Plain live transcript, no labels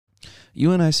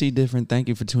You and I see different. Thank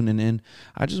you for tuning in.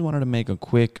 I just wanted to make a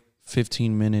quick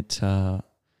 15-minute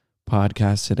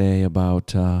podcast today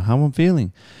about how I'm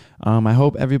feeling. I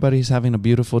hope everybody's having a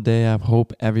beautiful day. I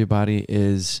hope everybody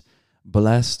is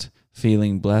blessed,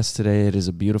 feeling blessed today. It is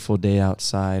a beautiful day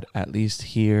outside, at least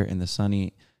here in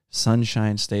the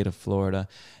sunshine state of Florida.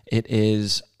 It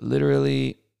is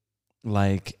literally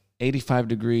like 85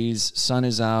 degrees, sun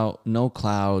is out, no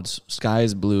clouds, sky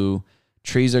is blue,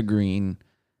 trees are green,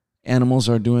 animals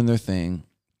are doing their thing,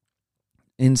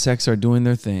 insects are doing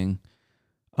their thing.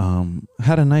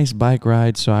 Had a nice bike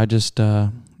ride, so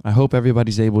I hope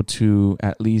everybody's able to,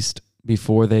 at least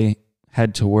before they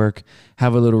head to work,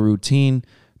 have a little routine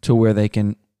to where they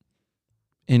can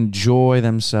enjoy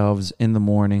themselves in the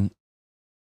morning,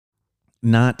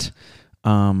 not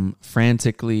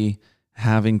frantically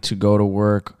having to go to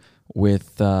work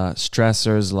with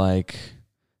stressors like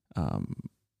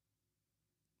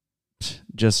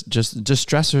just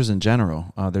stressors in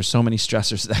general. There's so many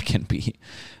stressors that can be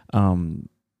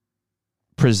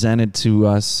presented to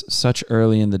us such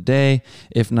early in the day,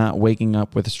 if not waking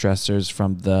up with stressors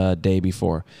from the day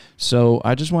before. So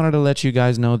I just wanted to let you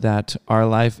guys know that our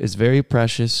life is very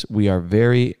precious. We are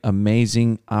very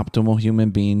amazing, optimal human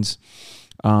beings.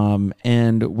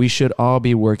 And we should all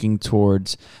be working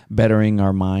towards bettering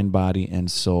our mind, body, and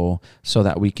soul so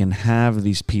that we can have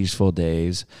these peaceful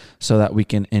days, so that we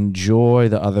can enjoy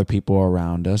the other people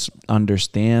around us,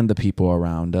 understand the people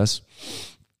around us,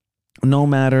 no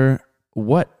matter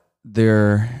what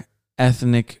their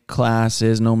ethnic class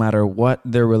is, no matter what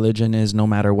their religion is, no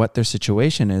matter what their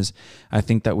situation is. I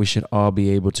think that we should all be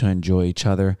able to enjoy each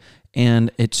other. And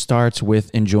it starts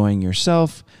with enjoying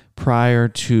yourself prior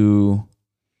to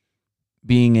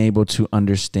being able to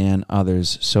understand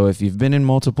others. So if you've been in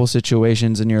multiple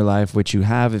situations in your life, which you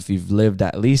have, if you've lived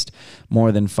at least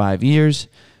more than 5 years,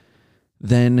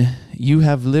 then you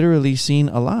have literally seen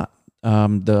a lot.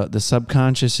 The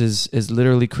subconscious is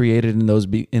literally created in those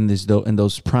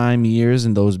prime years,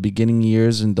 in those beginning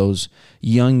years, in those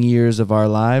young years of our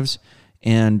lives,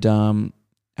 and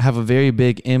have a very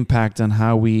big impact on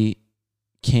how we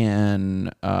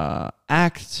can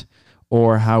act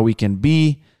or how we can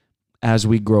be as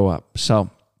we grow up. So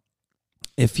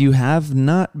if you have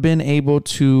not been able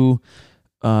to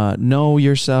know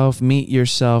yourself, meet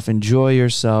yourself, enjoy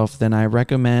yourself, then I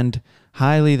recommend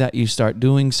highly that you start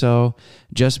doing so,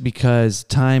 just because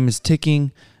time is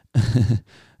ticking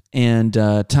and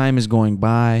time is going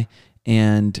by.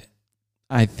 And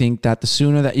I think that the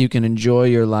sooner that you can enjoy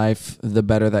your life, the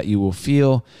better that you will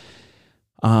feel.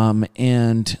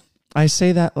 And I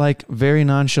say that like very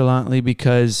nonchalantly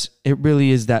because it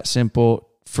really is that simple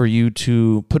for you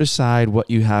to put aside what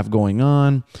you have going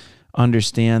on,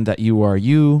 understand that you are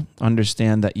you,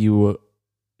 understand that you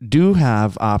do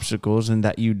have obstacles and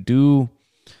that you do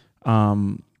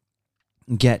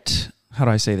get, how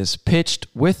do I say this, pitched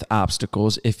with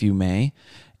obstacles, if you may.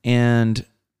 And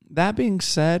that being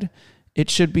said, it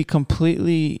should be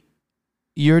completely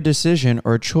your decision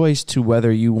or choice to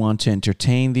whether you want to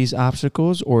entertain these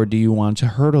obstacles or do you want to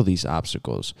hurdle these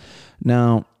obstacles.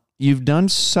 Now, you've done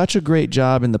such a great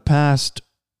job in the past.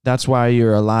 That's why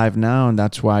you're alive now, and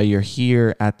that's why you're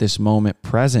here at this moment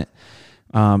present.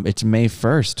 It's May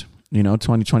 1st,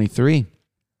 2023.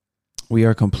 We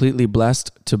are completely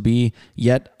blessed to be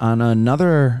yet on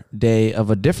another day of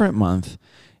a different month.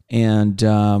 And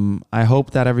I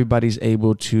hope that everybody's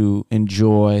able to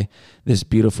enjoy this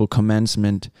beautiful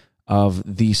commencement of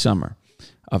the summer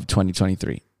of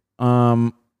 2023.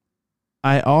 I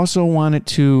also wanted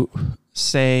to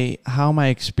say how my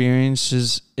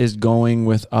experiences is going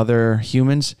with other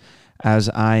humans, as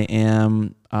I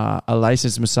am a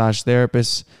licensed massage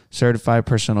therapist, certified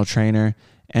personal trainer,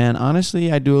 and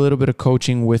honestly, I do a little bit of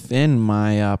coaching within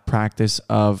my practice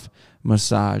of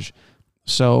massage.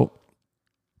 So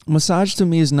massage to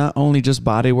me is not only just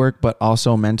body work, but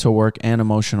also mental work and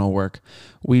emotional work.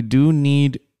 We do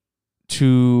need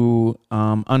to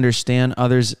understand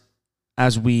others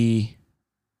as we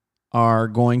are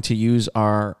going to use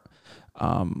our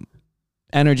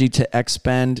energy to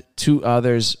expend to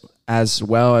others, as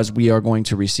well as we are going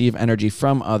to receive energy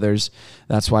from others.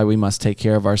 That's why we must take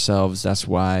care of ourselves. That's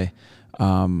why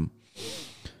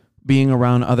being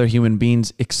around other human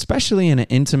beings, especially in an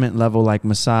intimate level like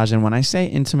massage. And when I say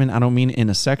intimate, I don't mean in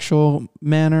a sexual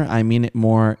manner. I mean it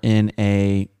more in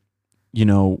a,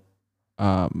 the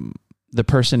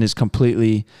person is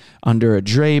completely under a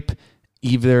drape,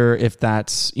 either if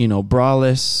that's,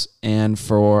 braless, and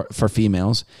for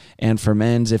females, and for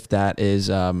men's, if that is,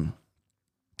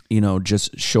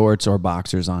 just shorts or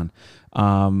boxers on.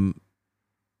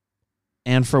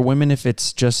 And for women, if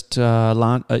it's just underwear,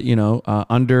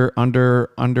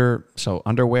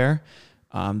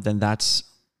 then that's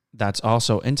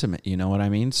also intimate. You know what I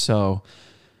mean? So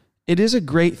it is a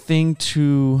great thing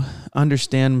to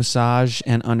understand massage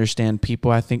and understand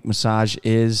people. I think massage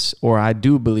is, or I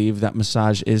do believe that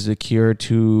massage is a cure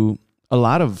to a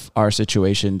lot of our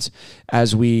situations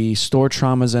as we store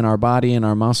traumas in our body and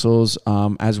our muscles,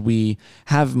 as we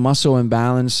have muscle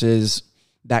imbalances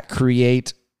that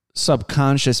create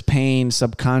subconscious pain,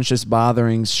 subconscious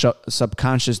botherings,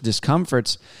 subconscious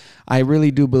discomforts. I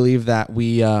really do believe that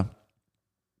we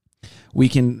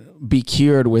can be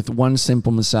cured with one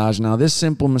simple massage. Now, this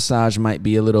simple massage might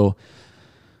be a little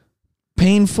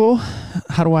painful.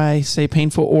 How do I say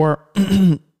painful? Or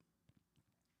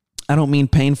I don't mean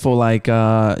painful like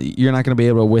you're not going to be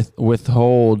able to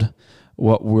withhold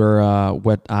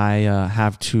what I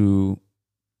have to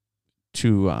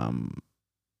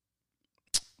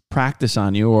practice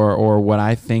on you, or what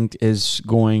I think is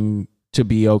going to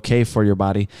be okay for your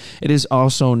body. It is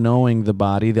also knowing the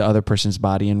body, the other person's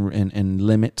body, and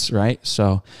limits, right?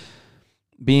 So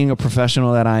being a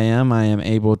professional that I am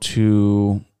able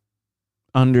to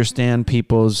understand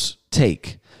people's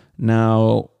take.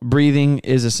 Now, breathing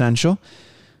is essential,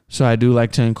 so I do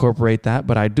like to incorporate that,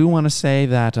 but I do want to say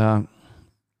that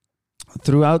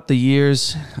throughout the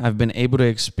years, I've been able to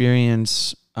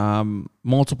experience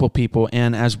multiple people,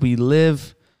 and as I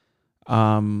live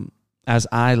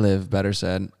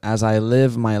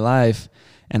my life,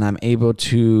 and I'm able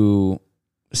to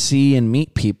see and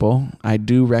meet people, I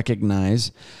do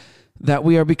recognize that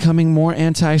we are becoming more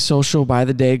antisocial by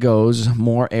the day goes,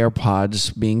 more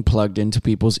AirPods being plugged into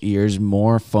people's ears,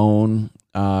 more phone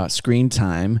screen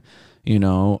time.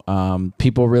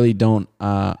 People really don't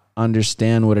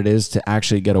understand what it is to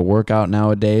actually get a workout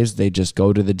nowadays. They just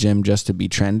go to the gym just to be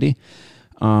trendy.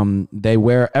 They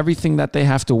wear everything that they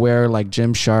have to wear, like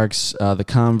Gymsharks, the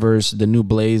Converse, the new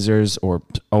Blazers, or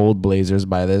old Blazers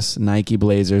by this, Nike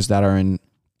Blazers that are in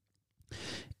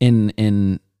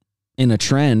a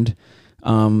trend.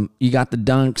 You got the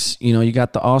Dunks, you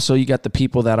got the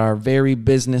people that are very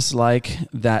business-like,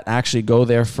 that actually go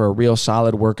there for a real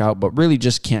solid workout, but really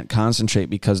just can't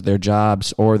concentrate because their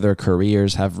jobs or their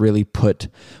careers have really put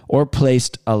or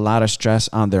placed a lot of stress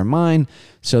on their mind.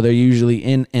 So they're usually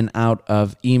in and out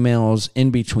of emails in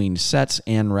between sets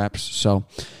and reps. So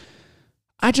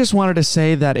I just wanted to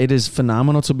say that it is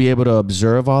phenomenal to be able to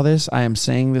observe all this. I am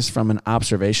saying this from an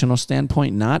observational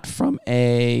standpoint, not from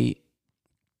a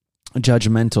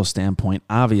judgmental standpoint.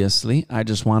 Obviously, I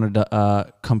just wanted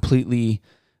to completely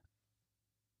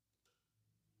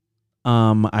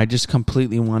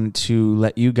wanted to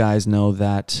let you guys know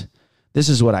that this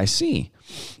is what I see.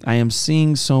 I am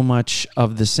seeing so much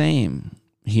of the same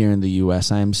here in the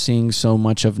US. I am seeing so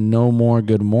much of no more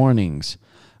good mornings.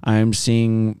 I am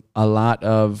seeing a lot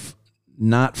of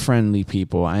not friendly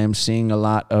people. I am seeing a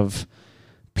lot of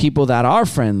people that are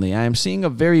friendly. I am seeing a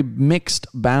very mixed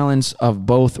balance of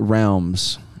both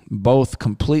realms, both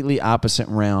completely opposite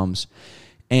realms.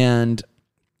 And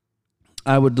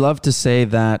I would love to say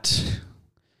that,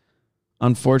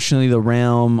 unfortunately, the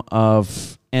realm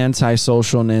of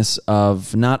antisocialness,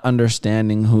 of not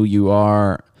understanding who you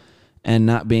are and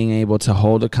not being able to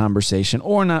hold a conversation,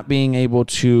 or not being able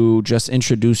to just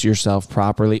introduce yourself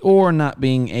properly, or not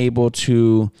being able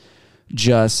to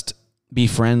just be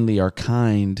friendly or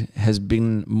kind, has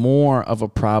been more of a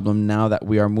problem now that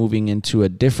we are moving into a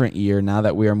different year, now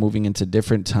that we are moving into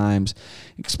different times,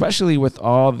 especially with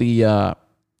all the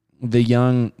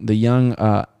young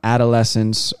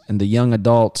adolescents and the young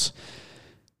adults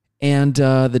and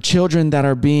the children that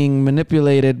are being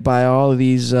manipulated by all of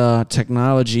these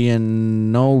technology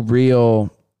and no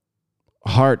real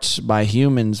hearts by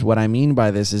humans. What I mean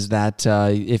by this is that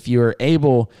if you're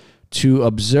able to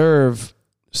observe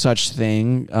such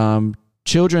thing,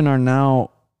 children are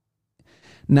now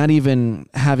not even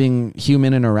having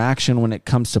human interaction when it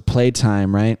comes to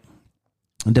playtime, right?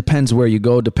 It depends where you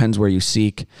go, depends where you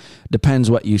seek, depends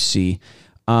what you see.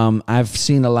 I've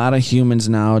seen a lot of humans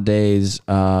nowadays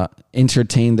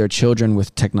entertain their children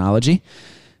with technology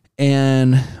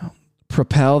and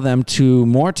propel them to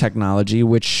more technology,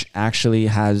 which actually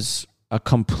has a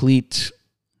complete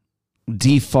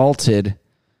defaulted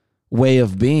way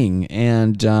of being.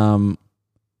 And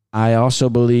I also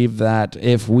believe that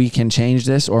if we can change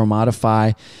this or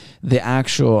modify the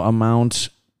actual amount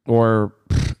or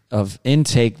of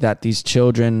intake that these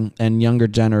children and younger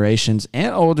generations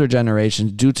and older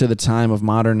generations, due to the time of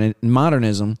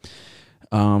modernism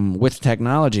with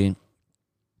technology,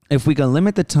 if we can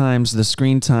limit the times, the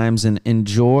screen times, and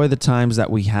enjoy the times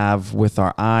that we have with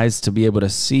our eyes to be able to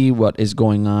see what is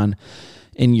going on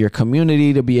in your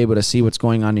community, to be able to see what's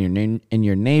going on in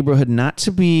your neighborhood, not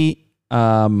to be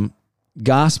not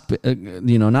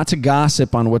to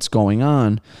gossip on what's going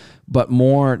on, but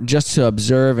more just to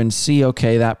observe and see,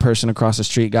 okay, that person across the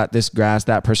street got this grass,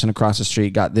 that person across the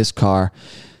street got this car.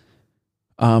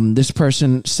 This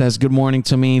person says good morning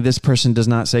to me. This person does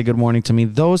not say good morning to me.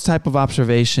 Those type of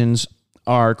observations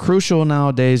are crucial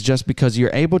nowadays just because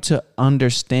you're able to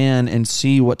understand and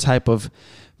see what type of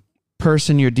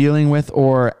person you're dealing with,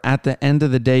 or at the end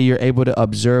of the day, you're able to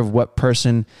observe what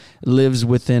person lives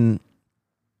within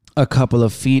a couple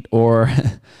of feet or,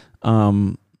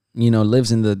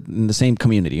 lives in the same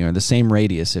community or the same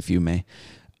radius, if you may.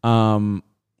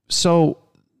 So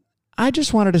I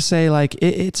just wanted to say, like,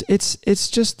 it's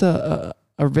just a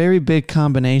very big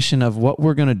combination of what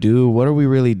we're going to do. What are we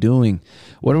really doing?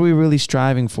 What are we really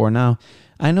striving for? Now,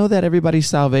 I know that everybody's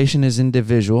salvation is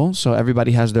individual, so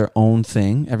everybody has their own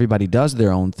thing. Everybody does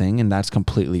their own thing, and that's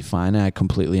completely fine. I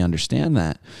completely understand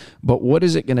that. But what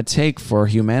is it going to take for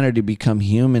humanity to become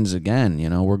humans again? You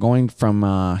know, we're going from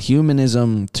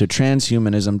humanism to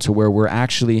transhumanism to where we're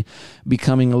actually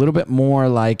becoming a little bit more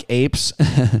like apes.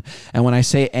 And when I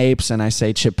say apes and I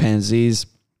say chimpanzees,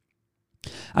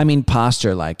 I mean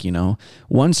posture-like,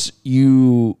 Once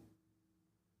you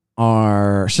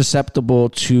are susceptible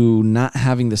to not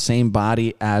having the same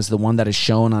body as the one that is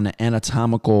shown on an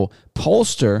anatomical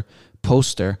poster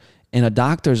in a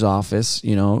doctor's office,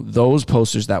 those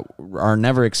posters that are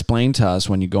never explained to us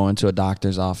when you go into a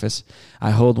doctor's office. I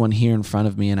hold one here in front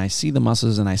of me and I see the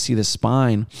muscles and I see the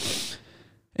spine.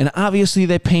 And obviously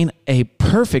they paint a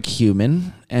perfect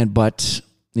human, but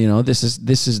this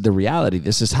is the reality.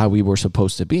 This is how we were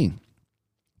supposed to be.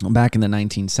 Back in the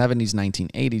 1970s,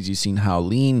 1980s, you've seen how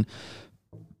lean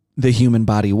the human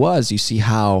body was. You see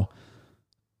how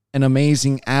an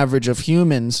amazing average of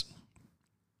humans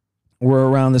were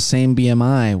around the same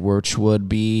BMI, which would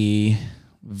be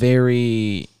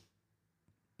very,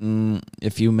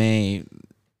 if you may,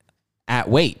 at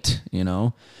weight.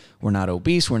 We're not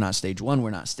obese. We're not stage 1. We're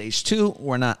not stage 2.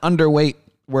 We're not underweight.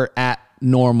 We're at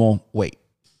normal weight.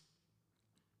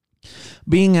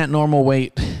 Being at normal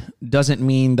weight doesn't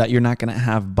mean that you're not going to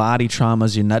have body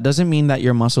traumas. That doesn't mean that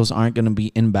your muscles aren't going to be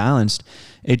imbalanced.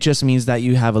 It just means that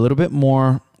you have a little bit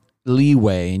more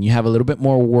leeway and you have a little bit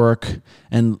more work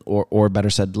or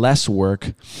better said, less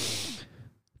work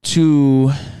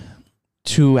to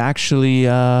actually,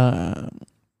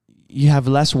 you have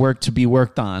less work to be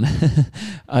worked on,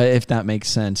 if that makes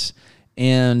sense.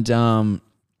 And,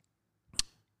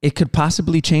 it could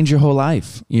possibly change your whole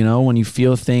life, when you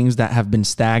feel things that have been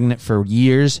stagnant for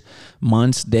years,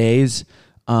 months, days,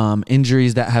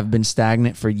 injuries that have been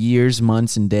stagnant for years,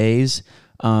 months, and days,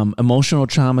 emotional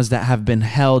traumas that have been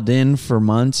held in for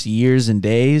months, years, and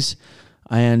days.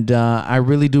 And I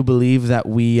really do believe that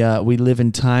we live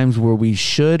in times where we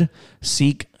should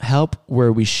seek help,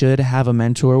 where we should have a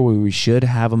mentor, where we should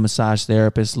have a massage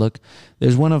therapist. Look,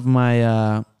 there's one of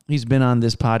my, he's been on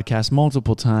this podcast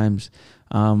multiple times.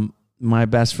 My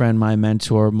best friend, my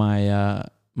mentor,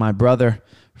 my brother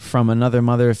from another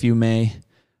mother, if you may,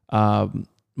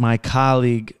 my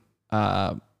colleague,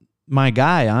 my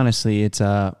guy, honestly, it's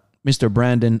Mr.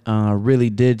 Brandon really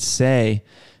did say,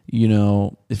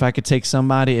 if I could take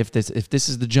somebody, if this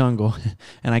is the jungle,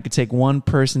 and I could take one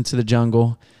person to the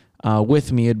jungle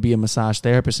with me, it'd be a massage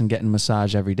therapist and getting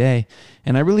massage every day.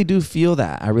 And I really do feel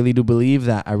that. I really do believe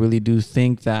that. I really do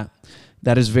think that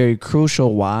is very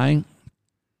crucial. Why?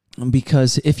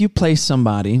 Because if you place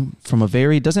somebody from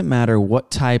doesn't matter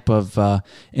what type of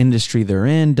industry they're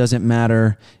in, doesn't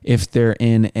matter if they're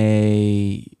in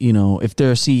if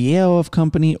they're a CEO of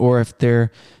company or if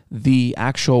they're the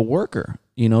actual worker,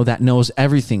 that knows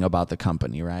everything about the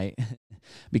company, right?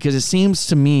 Because it seems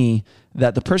to me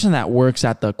that the person that works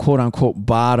at the quote unquote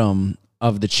bottom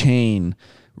of the chain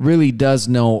really does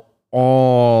know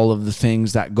all of the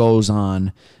things that goes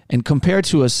on. And compared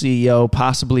to a CEO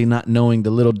possibly not knowing the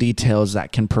little details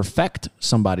that can perfect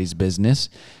somebody's business,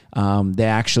 they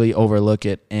actually overlook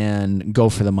it and go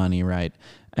for the money, right?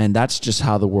 And that's just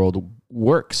how the world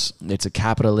works. It's a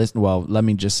capitalist. Well, let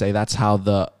me just say that's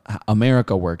how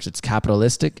America works. It's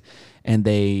capitalistic, and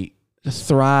they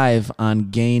thrive on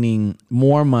gaining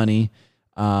more money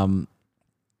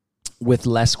with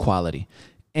less quality.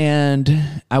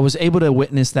 And I was able to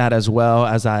witness that as well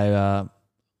as I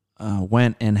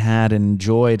went and had and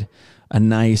enjoyed a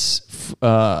nice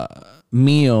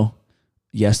meal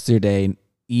yesterday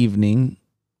evening.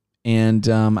 And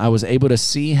I was able to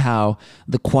see how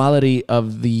the quality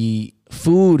of the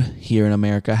food here in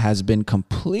America has been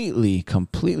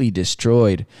completely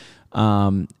destroyed.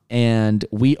 And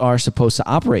we are supposed to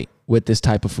operate with this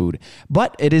type of food,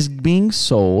 but it is being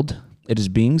sold. It is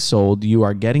being sold. You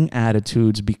are getting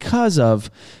attitudes because of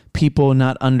people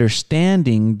not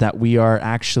understanding that we are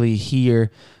actually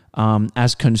here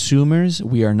as consumers.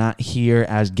 We are not here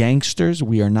as gangsters.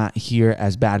 We are not here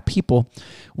as bad people.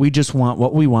 We just want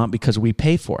what we want because we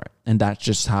pay for it. And that's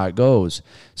just how it goes.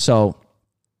 So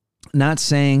not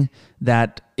saying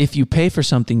that if you pay for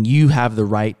something, you have the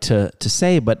right to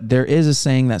say, but there is a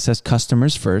saying that says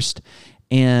customers first.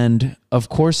 And of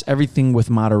course, everything with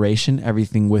moderation,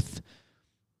 everything with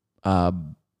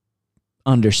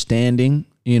understanding.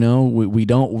 We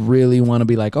don't really want to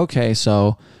be like, okay,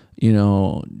 so,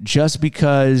 just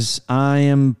because I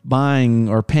am buying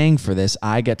or paying for this,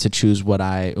 I get to choose what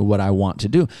I want to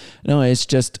do. No, it's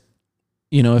just,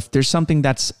 if there's something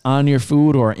that's on your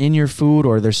food or in your food,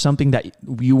 or there's something that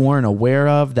you weren't aware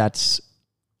of that's,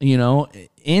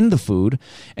 in the food,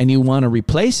 and you want to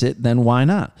replace it, then why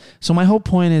not? So my whole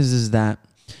point is that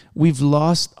we've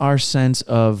lost our sense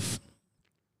of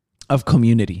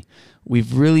community.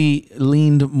 We've really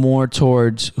leaned more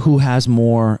towards who has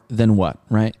more than what,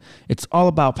 right? It's all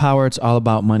about power. It's all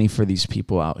about money for these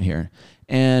people out here.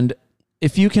 And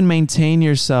if you can maintain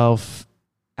yourself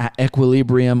at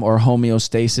equilibrium or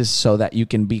homeostasis so that you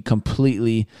can be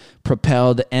completely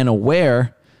propelled and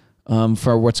aware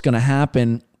for what's going to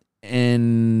happen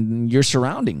in your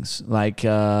surroundings, like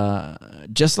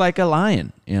just like a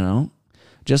lion,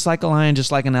 just like a lion,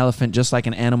 just like an elephant, just like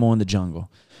an animal in the jungle.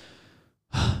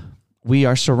 We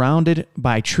are surrounded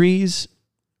by trees,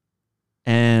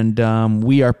 and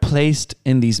we are placed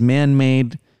in these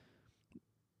man-made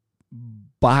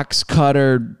box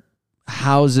cutter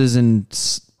houses and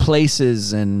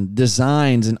places and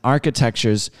designs and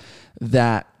architectures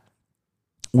that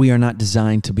we are not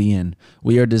designed to be in.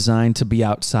 We are designed to be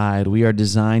outside. We are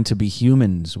designed to be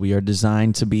humans. We are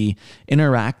designed to be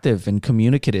interactive and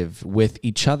communicative with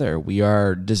each other. We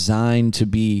are designed to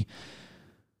be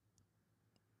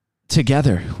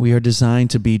together. We are designed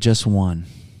to be just one.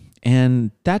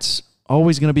 And that's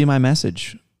always going to be my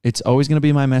message. It's always going to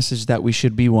be my message that we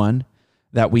should be one,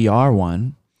 that we are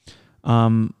one.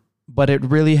 But it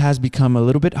really has become a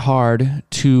little bit hard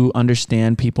to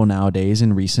understand people nowadays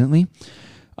and recently.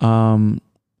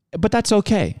 But that's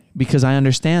okay, because I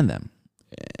understand them.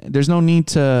 There's no need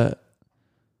to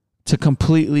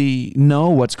completely know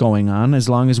what's going on. As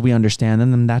long as we understand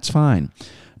them, then that's fine.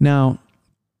 Now,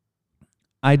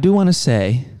 I do want to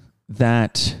say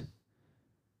that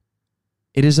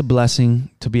it is a blessing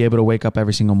to be able to wake up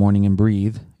every single morning and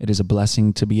breathe. It is a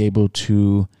blessing to be able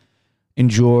to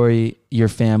enjoy your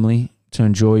family, to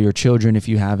enjoy your children if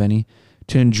you have any,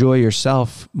 to enjoy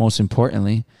yourself, most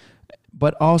importantly,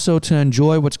 but also to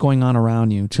enjoy what's going on around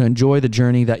you, to enjoy the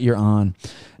journey that you're on,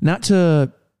 not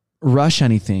to rush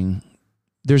anything.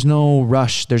 There's no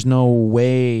rush. There's no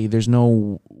way. There's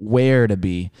no where to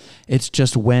be. It's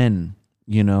just when.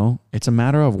 It's a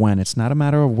matter of when. It's not a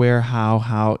matter of where,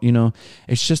 how,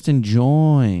 it's just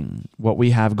enjoying what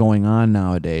we have going on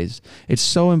nowadays. It's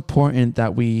so important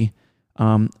that we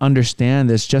understand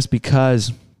this, just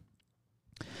because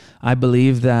I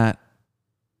believe that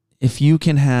if you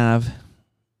can have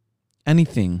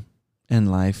anything in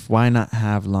life, why not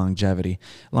have longevity?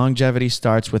 Longevity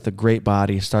starts with a great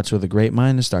body, starts with a great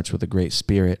mind, and starts with a great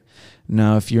spirit.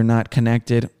 Now, if you're not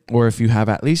connected, or if you have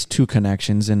at least two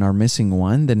connections and are missing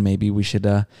one, then maybe we should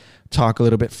talk a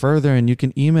little bit further, and you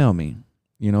can email me,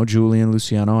 Julian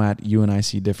Luciano at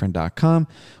unicdifferent.com,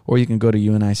 or you can go to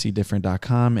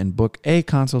unicdifferent.com and book a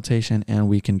consultation, and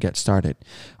we can get started.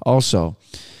 Also,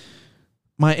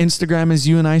 my Instagram is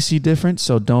unicdifferent,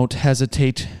 so don't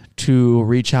hesitate to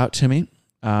reach out to me.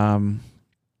 And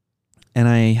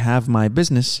I have my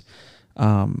business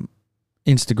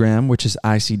Instagram, which is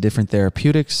I See Different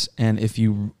Therapeutics. And if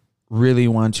you really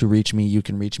want to reach me, you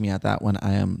can reach me at that one.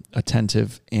 I am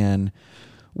attentive and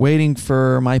waiting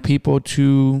for my people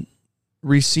to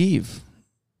receive.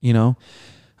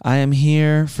 I am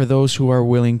here for those who are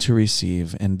willing to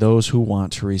receive and those who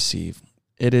want to receive.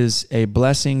 It is a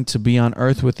blessing to be on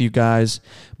earth with you guys,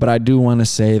 but I do want to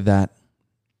say that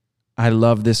I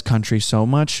love this country so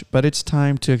much, but it's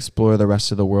time to explore the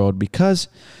rest of the world, because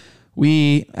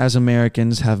we as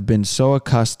Americans have been so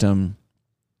accustomed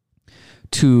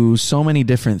to so many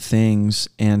different things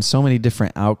and so many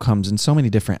different outcomes and so many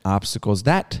different obstacles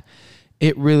that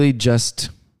it really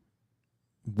just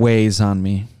weighs on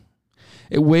me.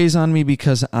 It weighs on me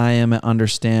because I am an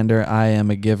understander. I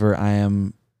am a giver. I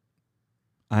am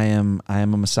a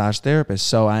massage therapist.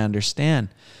 So I understand.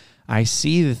 I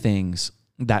see the things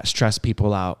that stress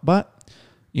people out. But,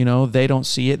 you know, they don't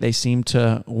see it. They seem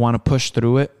to want to push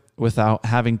through it without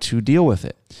having to deal with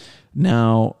it.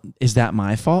 Now, is that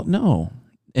my fault? No.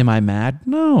 Am I mad?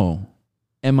 No.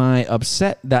 Am I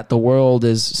upset that the world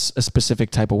is a specific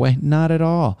type of way? Not at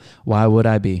all. Why would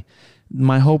I be?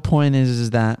 My whole point is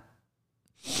that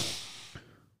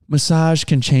massage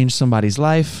can change somebody's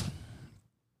life.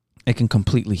 It can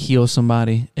completely heal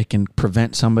somebody. It can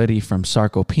prevent somebody from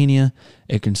sarcopenia.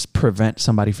 It can prevent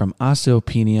somebody from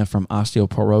osteopenia, from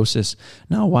osteoporosis.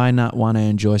 Now, why not want to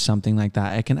enjoy something like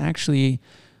that? It can actually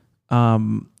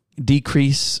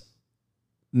decrease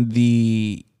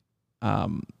the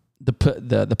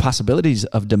possibilities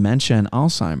of dementia and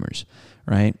Alzheimer's,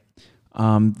 right?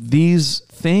 These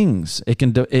things, it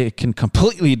can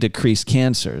completely decrease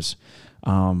cancers.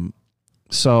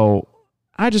 So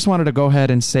I just wanted to go ahead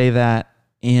and say that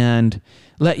and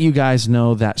let you guys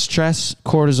know that stress,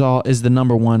 cortisol, is the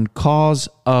number one cause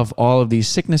of all of these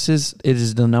sicknesses. It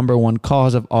is the number one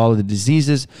cause of all of the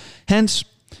diseases. Hence,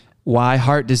 why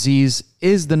heart disease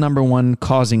is the number one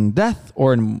causing death,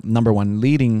 or number one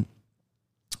leading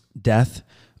death,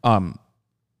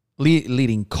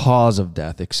 leading cause of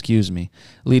death,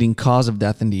 leading cause of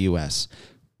death in the U.S.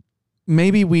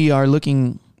 Maybe we are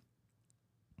looking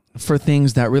for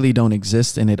things that really don't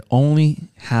exist, and it only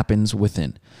happens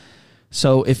within.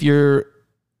 So if you're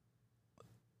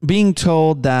being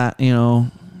told that, you know,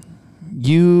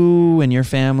 you and your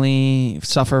family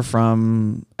suffer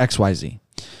from XYZ,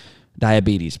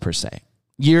 diabetes per se,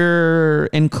 you're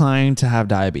inclined to have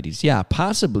diabetes. Yeah,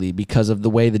 possibly because of the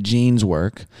way the genes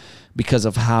work, because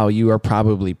of how you are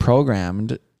probably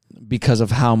programmed, because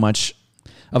of how much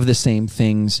of the same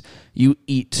things you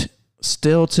eat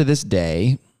still to this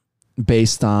day,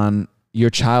 based on your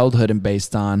childhood and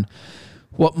based on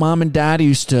what mom and dad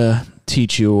used to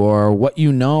teach you or what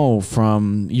you know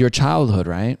from your childhood,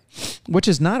 right? Which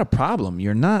is not a problem.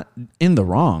 You're not in the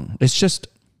wrong. It's just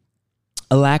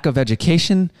a lack of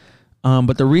education,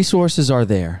 but the resources are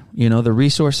there. You know, the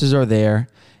resources are there.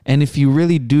 And if you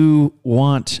really do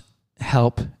want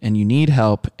help and you need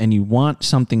help and you want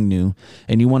something new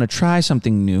and you want to try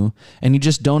something new and you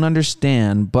just don't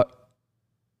understand, but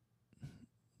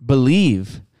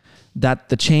believe that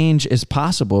the change is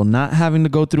possible, not having to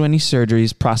go through any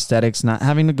surgeries, prosthetics, not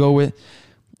having to go with,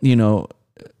 you know,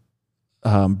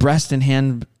 breast and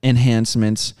hand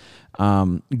enhancements,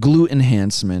 glute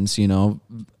enhancements, you know,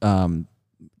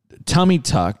 tummy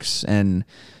tucks, and,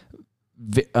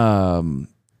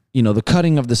 you know, the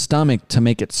cutting of the stomach to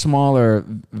make it smaller,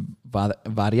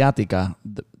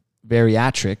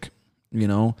 bariatric, you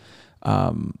know,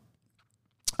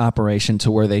 operation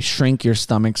to where they shrink your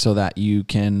stomach so that you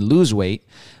can lose weight.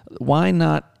 Why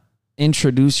not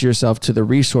introduce yourself to the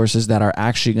resources that are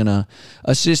actually going to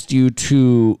assist you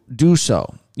to do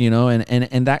so? You know,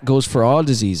 and that goes for all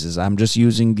diseases. I'm just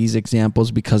using these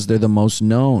examples because they're the most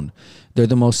known. They're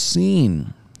the most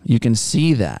seen. You can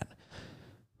see that,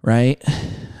 right?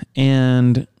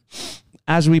 And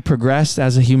as we progress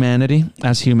as humanity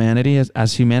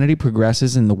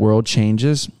progresses and the world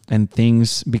changes and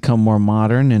things become more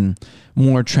modern and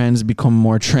more trends become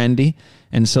more trendy,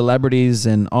 and celebrities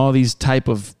and all these type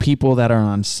of people that are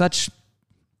on such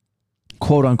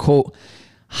quote unquote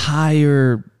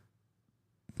higher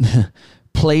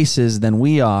places than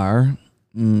we are,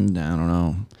 I don't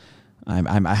know.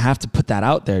 I have to put that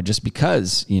out there just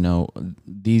because, you know,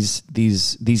 these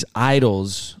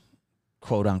idols,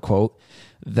 quote unquote,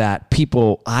 that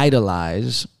people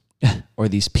idolize, or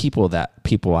these people that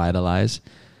people idolize,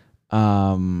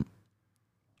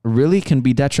 really can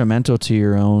be detrimental to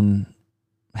your own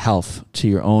health, to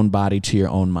your own body, to your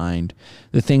own mind.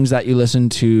 The things that you listen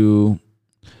to,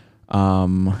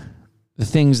 the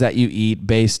things that you eat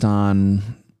based on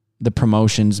the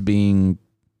promotions being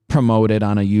promoted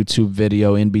on a YouTube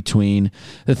video in between,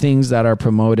 the things that are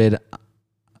promoted,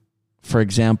 for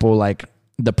example, like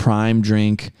the Prime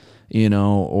drink, you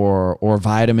know, or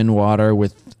vitamin water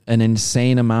with an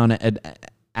insane amount of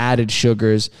added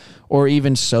sugars, or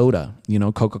even soda, you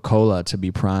know, Coca-Cola to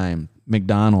be Prime,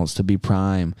 McDonald's to be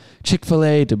Prime,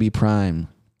 Chick-fil-A to be Prime.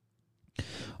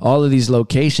 All of these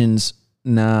locations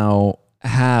now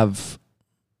have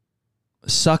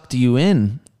sucked you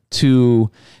in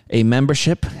to a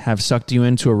membership, have sucked you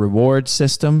into a reward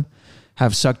system,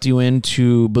 have sucked you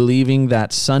into believing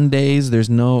that Sundays, there's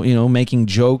no, you know, making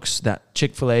jokes that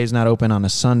Chick-fil-A is not open on a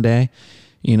Sunday,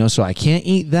 you know, so I can't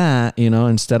eat that, you know,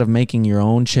 instead of making your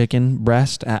own chicken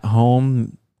breast at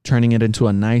home, turning it into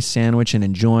a nice sandwich and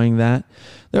enjoying that.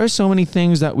 There are so many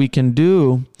things that we can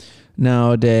do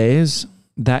nowadays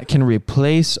that can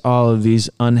replace all of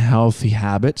these unhealthy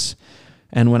habits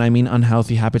And when I mean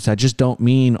unhealthy habits, I just don't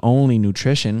mean only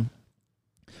nutrition.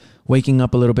 Waking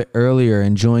up a little bit earlier,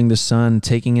 enjoying the sun,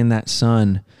 taking in that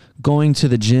sun, going to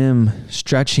the gym,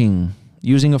 stretching,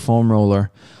 using a foam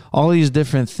roller, all these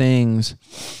different things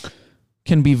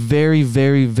can be very,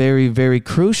 very, very, very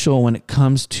crucial when it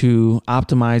comes to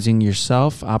optimizing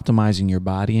yourself, optimizing your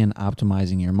body, and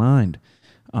optimizing your mind.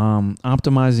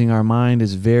 Optimizing our mind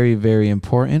is very, very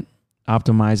important.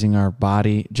 Optimizing our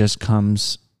body just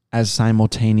comes as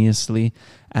simultaneously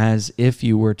as if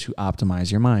you were to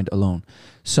optimize your mind alone.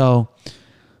 So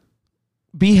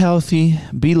be healthy,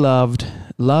 be loved,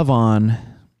 love on,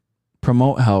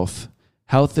 promote health.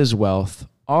 Health is wealth.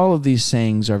 All of these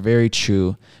sayings are very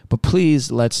true, but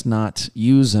please let's not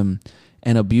use them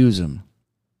and abuse them.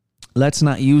 Let's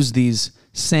not use these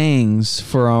sayings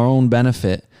for our own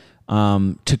benefit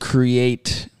to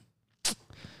create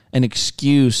an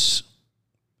excuse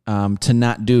to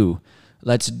not do.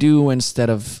 Let's do instead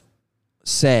of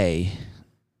say.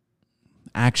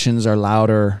 Actions are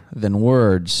louder than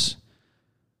words.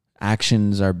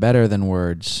 Actions are better than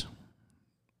words.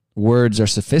 Words are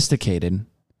sophisticated,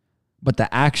 but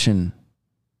the action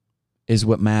is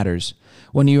what matters.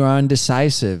 When you are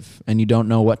indecisive and you don't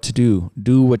know what to do,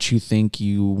 do what you think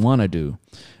you want to do.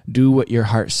 Do what your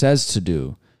heart says to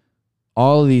do.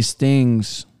 All these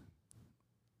things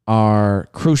are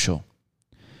crucial.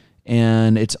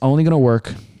 And it's only going to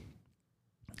work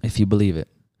if you believe it.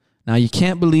 Now, you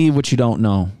can't believe what you don't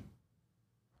know.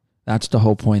 That's the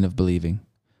whole point of believing.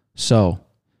 So,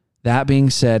 that being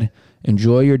said,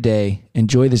 enjoy your day.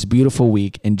 Enjoy this beautiful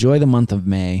week. Enjoy the month of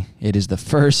May. It is the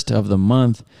first of the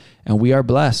month, and we are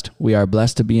blessed. We are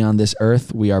blessed to be on this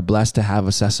earth. We are blessed to have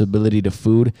accessibility to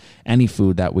food, any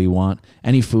food that we want,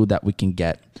 any food that we can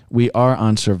get. We are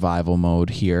on survival mode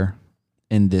here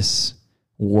in this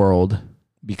world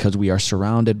because we are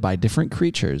surrounded by different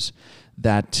creatures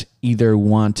that either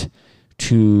want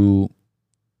to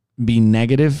be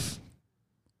negative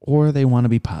or they want to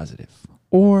be positive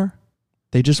or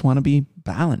they just want to be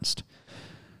balanced.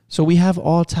 So we have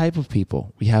all type of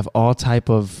people. We have all type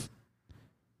of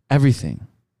everything.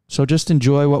 So just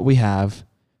enjoy what we have.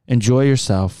 Enjoy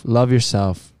yourself. Love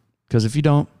yourself. Because if you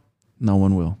don't, no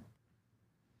one will.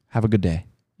 Have a good day.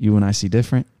 You and I see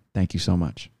different. Thank you so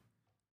much.